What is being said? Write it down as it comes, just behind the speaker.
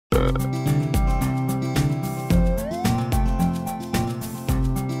So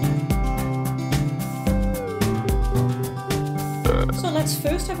let's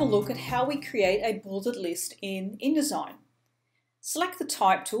first have a look at how we create a bulleted list in InDesign. Select the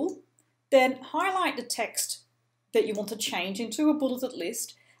Type tool, then highlight the text that you want to change into a bulleted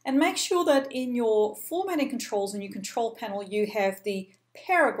list, and make sure that in your formatting controls in your control panel you have the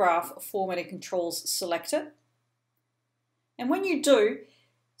paragraph formatting controls selected. And when you do,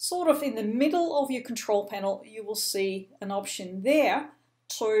 sort of in the middle of your control panel, you will see an option there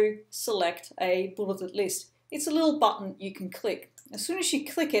to select a bulleted list. It's a little button you can click. As soon as you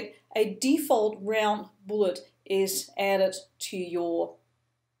click it, a default round bullet is added to your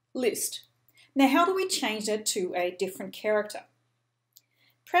list. Now, how do we change that to a different character?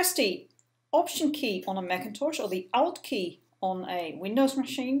 Press the Option key on a Macintosh or the Alt key on a Windows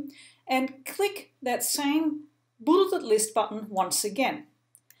machine and click that same bulleted list button once again.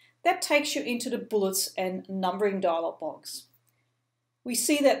 That takes you into the bullets and numbering dialog box. We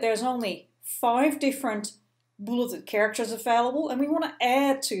see that there's only 5 different bulleted characters available, and we want to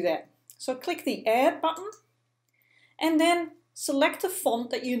add to that. So click the Add button and then select a font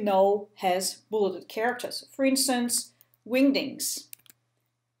that you know has bulleted characters. For instance, Wingdings.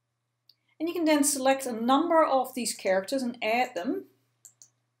 And you can then select a number of these characters and add them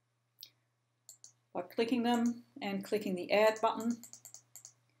by clicking them and clicking the Add button.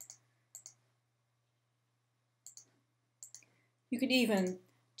 You could even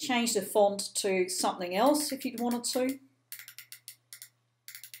change the font to something else if you wanted to.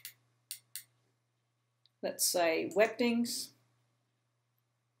 Let's say Webdings.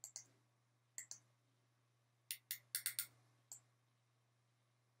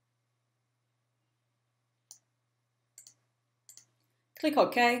 Click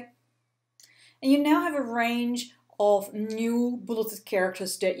OK. And you now have a range of new bulleted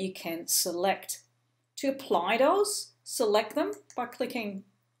characters that you can select. To apply those, select them by clicking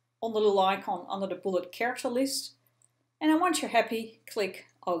on the little icon under the bullet character list. And then once you're happy, click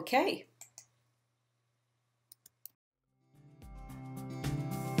OK.